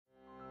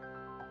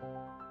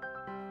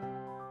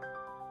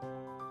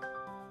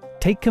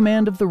Take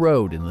command of the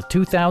road in the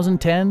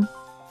 2010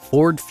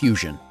 Ford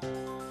Fusion.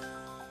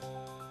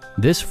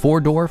 This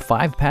four-door,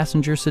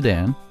 five-passenger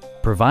sedan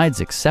provides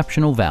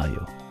exceptional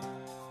value.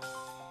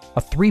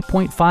 A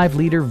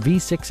 3.5-liter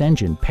V6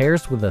 engine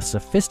pairs with a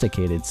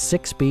sophisticated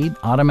six-speed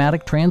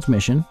automatic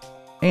transmission,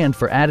 and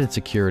for added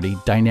security,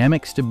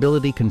 dynamic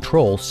stability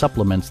control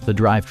supplements the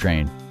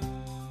drivetrain.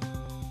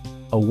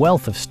 A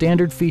wealth of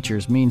standard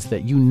features means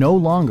that you no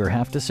longer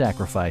have to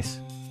sacrifice,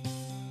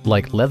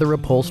 like leather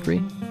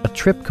upholstery, a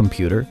trip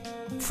computer,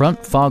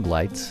 front fog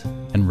lights,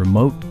 and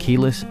remote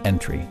keyless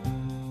entry.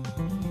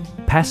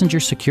 Passenger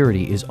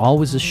security is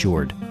always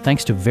assured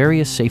thanks to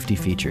various safety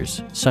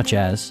features such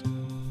as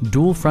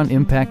dual front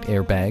impact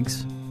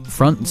airbags,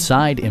 front and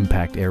side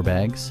impact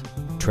airbags,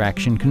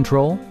 traction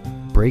control,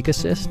 brake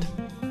assist,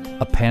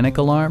 a panic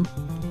alarm,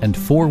 and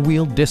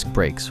four-wheel disc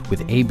brakes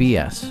with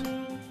ABS.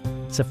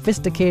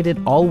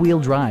 Sophisticated all-wheel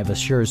drive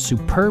assures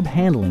superb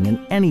handling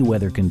in any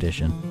weather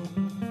condition.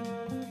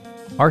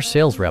 Our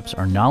sales reps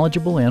are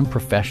knowledgeable and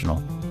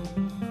professional.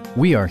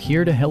 We are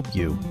here to help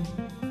you.